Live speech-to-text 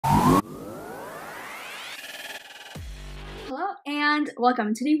Hello and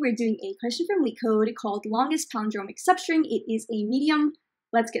welcome. Today we're doing a question from LeetCode called longest palindromic substring. It is a medium.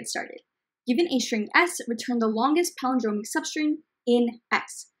 Let's get started. Given a string S, return the longest palindromic substring in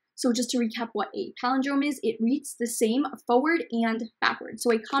S. So just to recap what a palindrome is, it reads the same forward and backwards.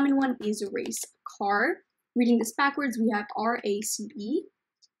 So a common one is race car. Reading this backwards, we have R-A-C-E,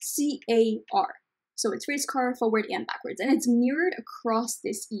 C-A-R. So it's race car, forward and backwards. And it's mirrored across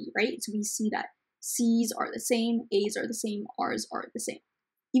this E, right? So we see that C's are the same, A's are the same, R's are the same.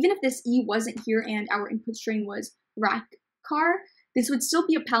 Even if this E wasn't here and our input string was rack car, this would still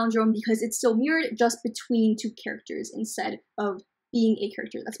be a palindrome because it's still mirrored just between two characters instead of being a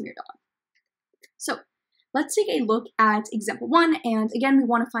character that's mirrored on. So let's take a look at example 1, and again we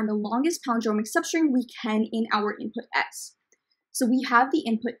want to find the longest palindromic substring we can in our input S. So we have the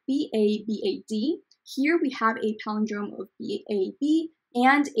input BA, BAD. Here we have a palindrome of BAB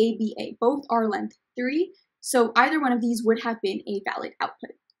and ABA. Both are length 3, so either one of these would have been a valid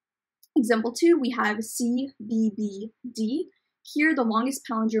output. Example 2, we have CBBD. Here the longest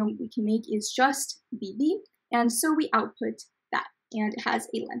palindrome we can make is just BB, and so we output that, and it has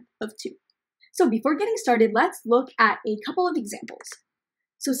a length of 2. So before getting started, let's look at a couple of examples.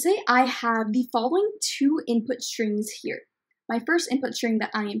 So say I have the following two input strings here. My first input string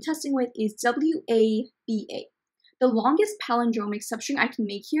that I am testing with is WABA. The longest palindromic substring I can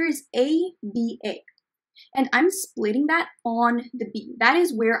make here is ABA. And I'm splitting that on the B. That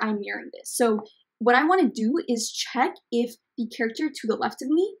is where I'm mirroring this. So what I want to do is check if the character to the left of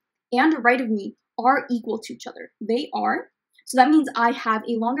me and right of me are equal to each other. They are. So that means I have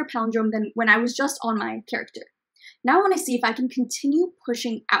a longer palindrome than when I was just on my character. Now I want to see if I can continue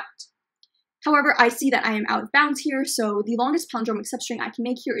pushing out. However, I see that I am out of bounds here, so the longest palindromic substring I can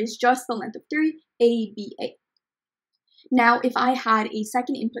make here is just the length of 3, ABA. Now, if I had a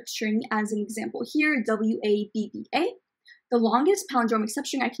second input string as an example here, WABBA, the longest palindromic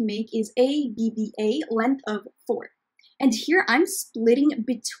substring I can make is ABBA, length of 4. And here I'm splitting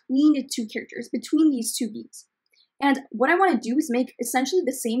between the two characters, between these two B's. And what I want to do is make essentially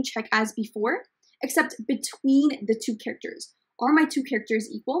the same check as before, except between the two characters. Are my two characters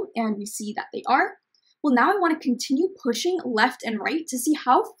equal? And we see that they are. Well, now I want to continue pushing left and right to see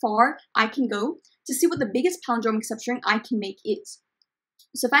how far I can go to see what the biggest palindromic substring I can make is.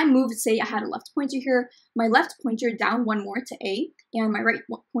 So if I move, say I had a left pointer here, my left pointer down one more to A, and my right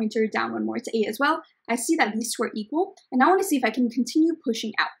pointer down one more to A as well, I see that these two are equal, and I want to see if I can continue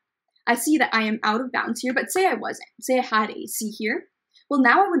pushing out. I see that I am out of bounds here, but say I wasn't. Say I had a C here. Well,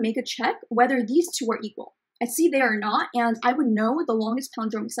 now I would make a check whether these two are equal. I see they are not, and I would know the longest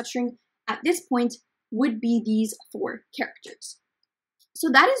palindromic substring at this point would be these 4 characters. So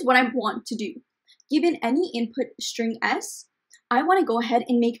that is what I want to do. Given any input string S, I want to go ahead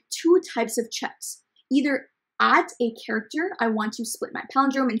and make 2 types of checks. Either at a character, I want to split my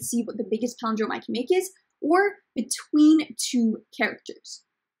palindrome and see what the biggest palindrome I can make is, or between 2 characters.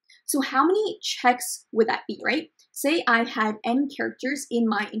 So how many checks would that be, right? Say I had n characters in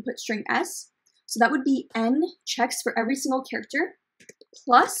my input string S. So that would be n checks for every single character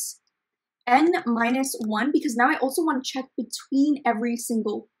plus n minus 1, because now I also want to check between every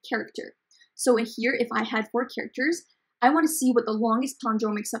single character. So here, if I had 4 characters, I want to see what the longest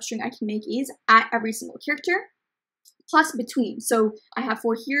palindromic substring I can make is at every single character plus between. So I have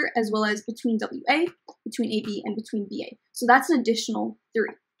 4 here as well as between WA, between AB, and between BA. So that's an additional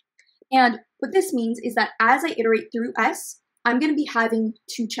 3. And what this means is that as I iterate through S, I'm going to be having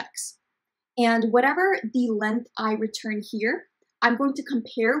 2 checks. And whatever the length I return here, I'm going to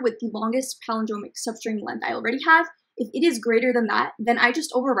compare with the longest palindromic substring length I already have. If it is greater than that, then I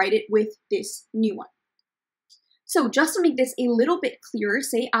just overwrite it with this new one. So just to make this a little bit clearer,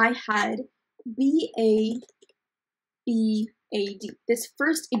 say I had BABAD, this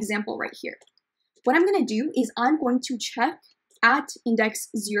first example right here. What I'm going to do is I'm going to check at index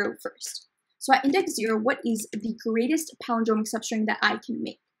 0 first. So at index 0, what is the greatest palindromic substring that I can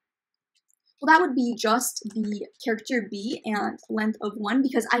make? Well, that would be just the character B and length of 1,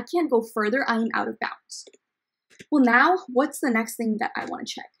 because I can't go further, I am out of bounds. Well, now, what's the next thing that I want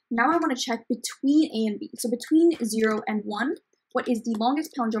to check? Now I want to check between A and B. So between 0 and 1, what is the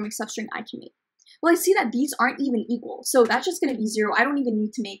longest palindromic substring I can make? Well, I see that these aren't even equal, so that's just going to be 0. I don't even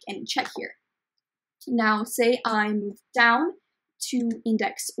need to make any check here. Now, say I move down to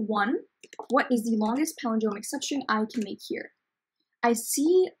index 1, what is the longest palindromic substring I can make here? I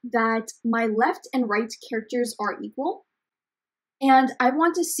see that my left and right characters are equal, and I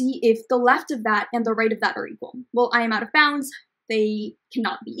want to see if the left of that and the right of that are equal. Well, I am out of bounds, they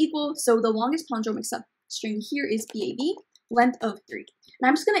cannot be equal, so the longest palindromic substring here is BAB, length of 3. And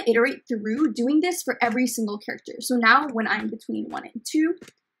I'm just going to iterate through doing this for every single character. So now when I'm between 1 and 2,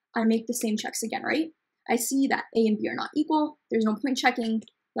 I make the same checks again, right? I see that A and B are not equal. There's no point checking.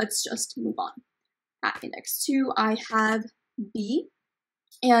 Let's just move on. At index 2, I have B,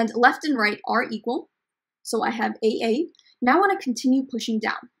 and left and right are equal. So I have AA. Now I want to continue pushing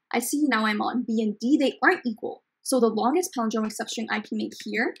down. I see now I'm on B and D. They aren't equal. So the longest palindromic substring I can make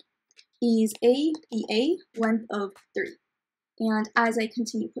here is ABA, length of 3. And as I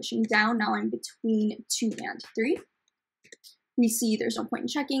continue pushing down, now I'm between 2 and 3. We see there's no point in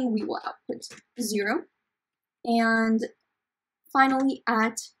checking. We will output 0. And finally,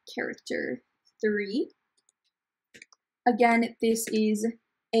 at character 3, again, this is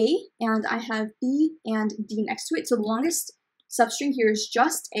A, and I have B and D next to it. So the longest substring here is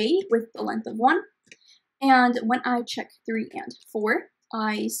just A with the length of 1. And when I check 3 and 4,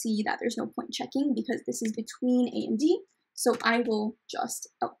 I see that there's no point checking because this is between A and D. So I will just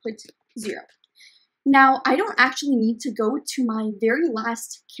output 0. Now, I don't actually need to go to my very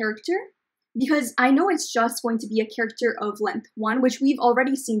last character because I know it's just going to be a character of length 1, which we've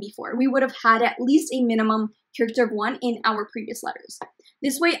already seen before. We would have had at least a minimum character of 1 in our previous letters.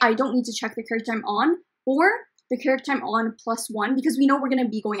 This way, I don't need to check the character I'm on or the character I'm on plus 1 because we know we're going to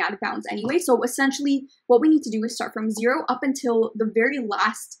be going out of bounds anyway. So essentially, what we need to do is start from 0 up until the very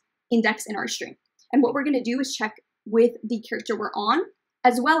last index in our string. And what we're going to do is check with the character we're on,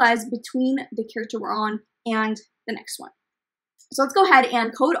 as well as between the character we're on and the next one. So let's go ahead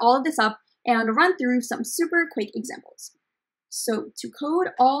and code all of this up and run through some super quick examples. So to code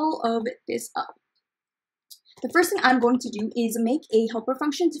all of this up, the first thing I'm going to do is make a helper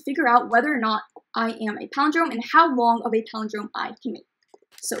function to figure out whether or not I am a palindrome and how long of a palindrome I can make.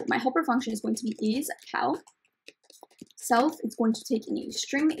 So my helper function is going to be is pal self. It's going to take in a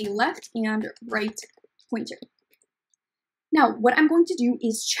string, a left and right pointer. Now, what I'm going to do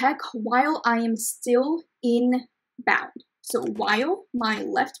is check while I am still in bound. So while my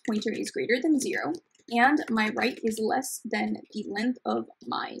left pointer is greater than 0 and my right is less than the length of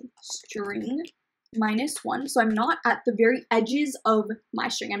my string minus 1. So I'm not at the very edges of my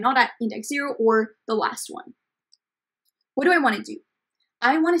string. I'm not at index 0 or the last one. What do I want to do?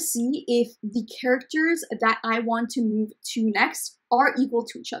 I want to see if the characters that I want to move to next are equal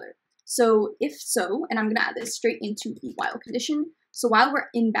to each other. So if so, and I'm going to add this straight into the while condition. So while we're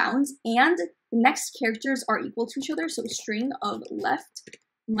in bounds and the next characters are equal to each other, so string of left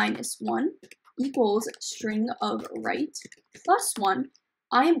minus 1 equals string of right plus 1,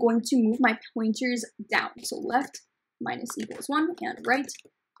 I am going to move my pointers down. So left minus equals 1 and right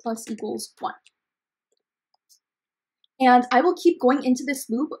plus equals 1. And I will keep going into this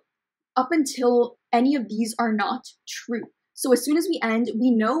loop up until any of these are not true. So as soon as we end,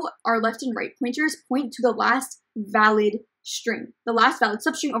 we know our left and right pointers point to the last valid string, the last valid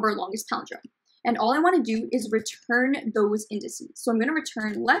substring of our longest palindrome. And all I want to do is return those indices. So I'm going to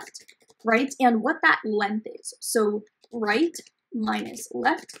return left, right, and what that length is. So right minus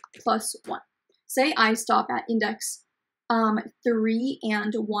left plus 1. Say I stop at index 3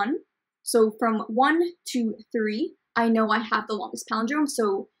 and 1. So from 1 to 3, I know I have the longest palindrome.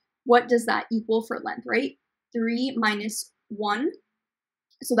 So what does that equal for length, right? 3 minus 1.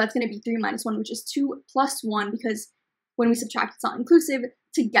 So that's going to be 3 minus 1, which is 2 plus 1, because when we subtract, it's not inclusive,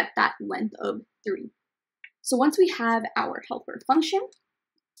 to get that length of 3. So once we have our helper function,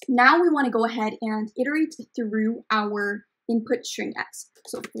 now we want to go ahead and iterate through our input string s.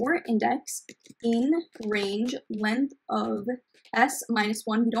 So for index in range length of s minus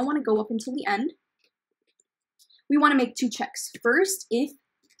 1, we don't want to go up until the end. We want to make 2 checks. First, if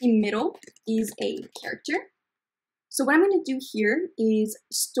the middle is a character. So what I'm going to do here is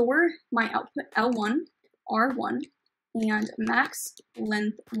store my output L1, R1, and max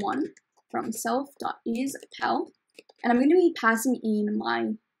length 1 from self.isPal. And I'm going to be passing in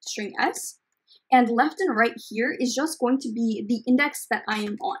my string s. And left and right here is just going to be the index that I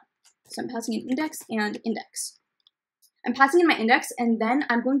am on. So I'm passing in index and index. I'm passing in my index, and then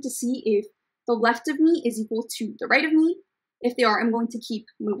I'm going to see if the left of me is equal to the right of me. If they are, I'm going to keep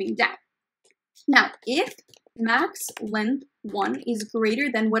moving down. Now, if max length 1 is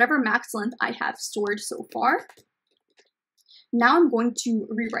greater than whatever max length I have stored so far, now I'm going to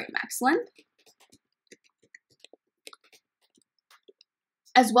rewrite max length,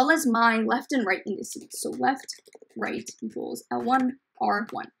 as well as my left and right indices. So left, right equals L1,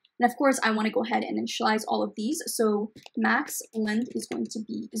 R1. And of course, I want to go ahead and initialize all of these. So max length is going to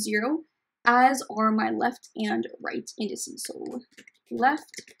be 0, as are my left and right indices. So left,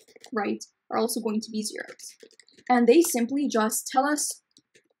 right are also going to be zeros. And they simply just tell us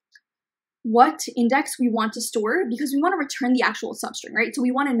what index we want to store because we want to return the actual substring, right? So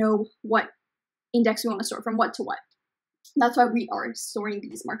we want to know what index we want to store from what to what. That's why we are storing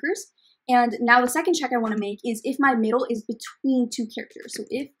these markers. And now the second check I want to make is if my middle is between two characters. So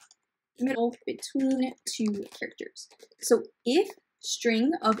if middle between two characters. So if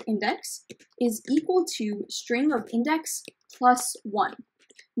string of index is equal to string of index plus 1.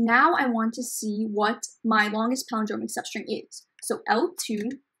 Now I want to see what my longest palindromic substring is. So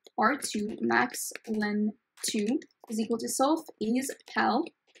L2, R2, max len2 is equal to self is pal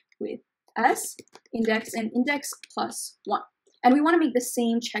with S, index, and index plus 1. And we want to make the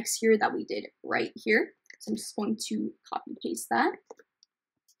same checks here that we did right here. So I'm just going to copy paste that.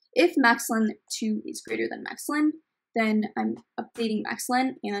 If maxlen2 is greater than maxlen, then I'm updating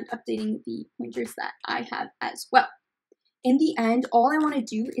maxlen and updating the pointers that I have as well. In the end, all I want to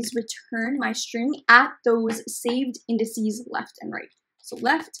do is return my string at those saved indices left and right. So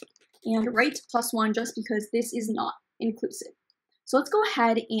left and right plus 1 just because this is not inclusive. So let's go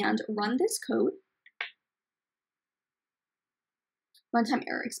ahead and run this code. Runtime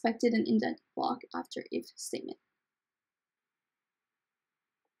error expected an indent block after if statement.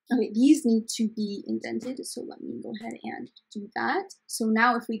 Okay, these need to be indented, so let me go ahead and do that. So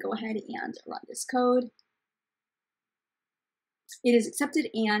now if we go ahead and run this code, it is accepted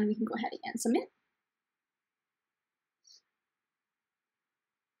and we can go ahead and submit.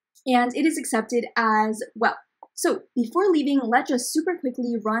 And it is accepted as well. So before leaving, let's just super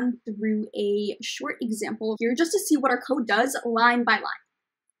quickly run through a short example here just to see what our code does line by line.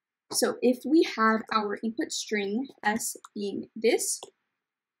 So if we have our input string s being this,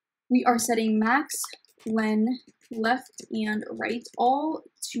 we are setting max, len, left, and right all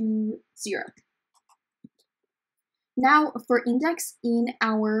to 0. Now for index in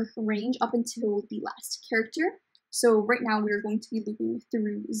our range up until the last character, so right now we're going to be looping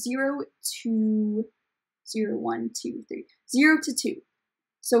through 0 to 0, 1, 2, 3, 0 to 2.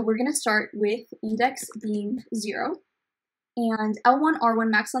 So we're going to start with index being 0, and L1, R1,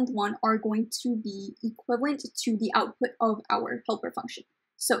 max length 1 are going to be equivalent to the output of our helper function.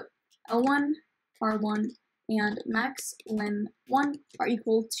 So L1, R1, and max len 1 are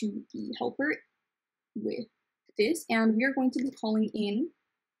equal to the helper with this, and we are going to be calling in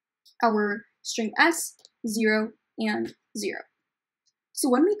our string s, 0, and 0. So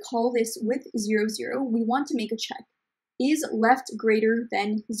when we call this with 0, 0, we want to make a check. Is left greater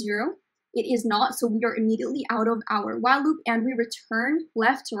than 0? It is not, so we are immediately out of our while loop, and we return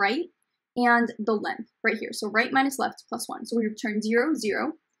left, right, and the length right here. So right minus left plus 1. So we return 0,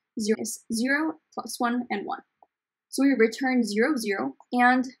 0, 0 is 0 plus 1 and 1. So we return 0, 0,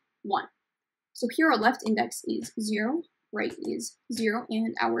 and 1. So here our left index is 0, right is 0,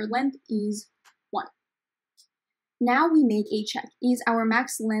 and our length is 1. Now we make a check. Is our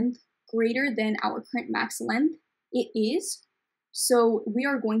max length greater than our current max length? It is. So we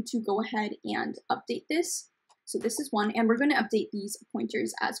are going to go ahead and update this. So this is 1, and we're going to update these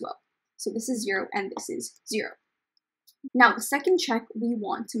pointers as well. So this is 0, and this is 0. Now the second check we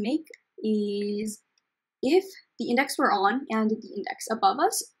want to make is if the index we're on and the index above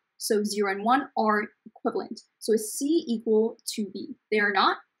us, so 0 and 1, are equivalent. So is C equal to B? They are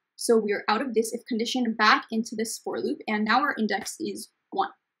not. So we are out of this if condition back into this for loop, and now our index is 1.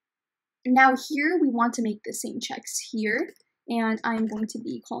 Now here we want to make the same checks here, and I'm going to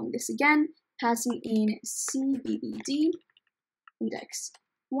be calling this again, passing in CBBD, index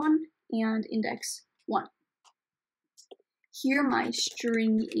 1, and index 1. Here my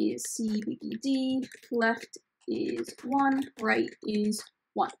string is CBBD, left is 1, right is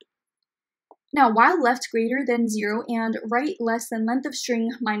 1. Now, while left greater than 0 and right less than length of string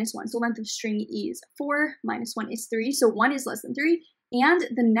minus 1. So length of string is 4, minus 1 is 3, so 1 is less than 3, and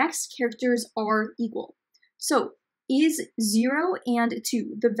the next characters are equal. So is 0 and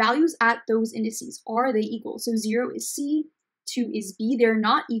 2, the values at those indices, are they equal? So 0 is C, 2 is B, they're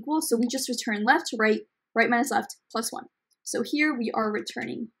not equal, so we just return left, right, right minus left, plus 1. So here we are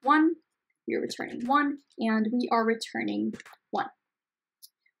returning 1, we are returning 1, and we are returning 1.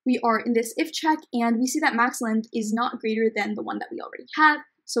 We are in this if check, and we see that max length is not greater than the one that we already have,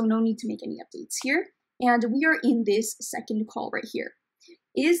 so no need to make any updates here. And we are in this second call right here.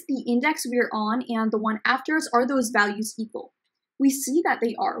 Is the index we are on and the one after us, are those values equal? We see that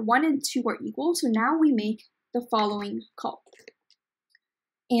they are. 1 and 2 are equal, so now we make the following call.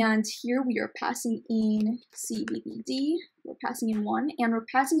 And here we are passing in CBBD, we're passing in 1, and we're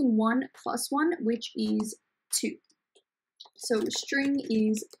passing in 1 plus 1, which is 2. So string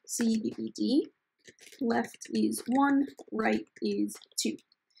is CBBD, left is 1, right is 2.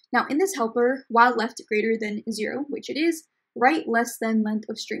 Now in this helper, while left greater than 0, which it is, right less than length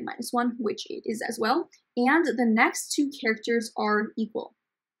of string minus 1, which it is as well, and the next two characters are equal.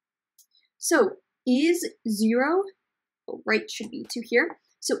 So is 0, right should be 2 here,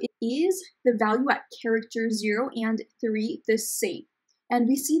 so it is the value at character 0 and 3 the same? And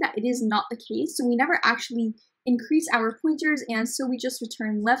we see that it is not the case, so we never actually increase our pointers, and so we just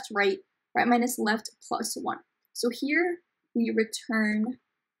return left, right minus left plus 1. So here we return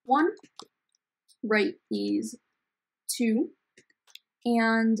 1, right is 2,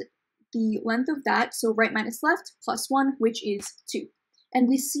 and the length of that, so right minus left plus 1, which is 2. And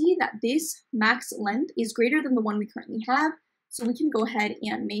we see that this max length is greater than the one we currently have, so we can go ahead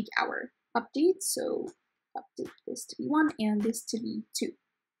and make our updates. So update this to be 1 and this to be 2.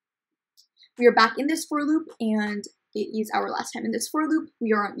 We are back in this for loop, and it is our last time in this for loop.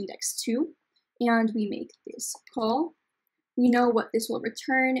 We are on index 2, and we make this call. We know what this will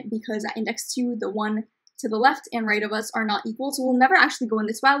return because at index 2, the one to the left and right of us are not equal, so we'll never actually go in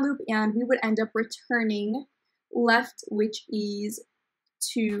this while loop, and we would end up returning left, which is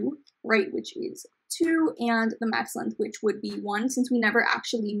 2, right, which is 2, and the max length, which would be 1, since we never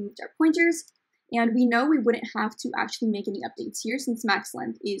actually moved our pointers. And we know we wouldn't have to actually make any updates here since max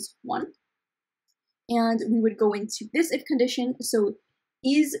length is 1. And we would go into this if condition. So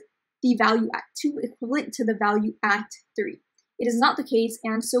is the value at 2 equivalent to the value at 3? It is not the case,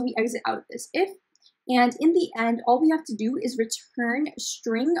 and so we exit out of this if. And in the end, all we have to do is return a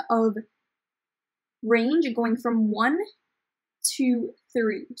string of range going from 1 to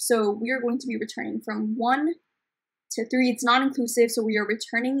 3. So we are going to be returning from 1 to 3. It's not inclusive, so we are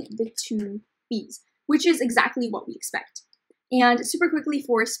returning the 2 B's, which is exactly what we expect. And super quickly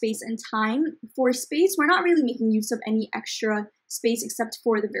for space and time, for space, we're not really making use of any extra space except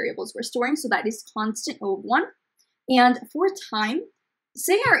for the variables we're storing, so that is constant O of 1. And for time,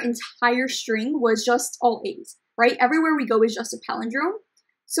 say our entire string was just all A's, right? Everywhere we go is just a palindrome.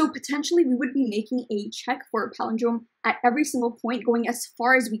 So potentially we would be making a check for a palindrome at every single point, going as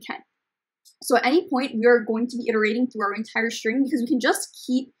far as we can. So at any point, we are going to be iterating through our entire string because we can just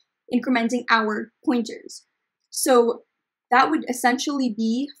keep incrementing our pointers. So that would essentially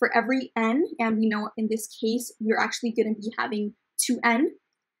be for every n, and we know in this case, we're actually going to be having 2n.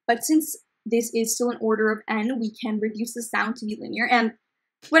 But since this is still an order of n, we can reduce this down to be linear. And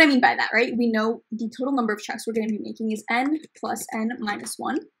what I mean by that, right? We know the total number of checks we're going to be making is n plus n minus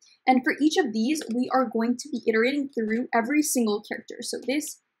 1. And for each of these, we are going to be iterating through every single character. So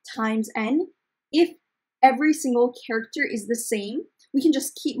this times n. If every single character is the same, we can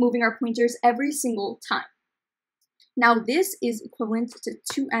just keep moving our pointers every single time. Now this is equivalent to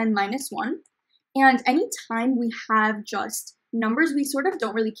 2n minus 1. And anytime we have just numbers, we sort of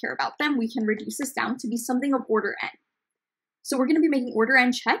don't really care about them. We can reduce this down to be something of order n. So we're going to be making order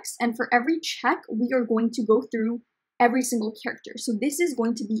n checks, and for every check, we are going to go through every single character. So this is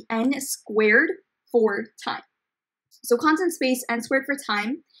going to be n squared for time. So constant space n squared for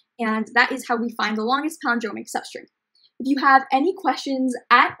time, and that is how we find the longest palindromic substring. If you have any questions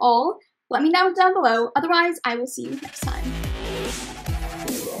at all, let me know down below. Otherwise, I will see you next time.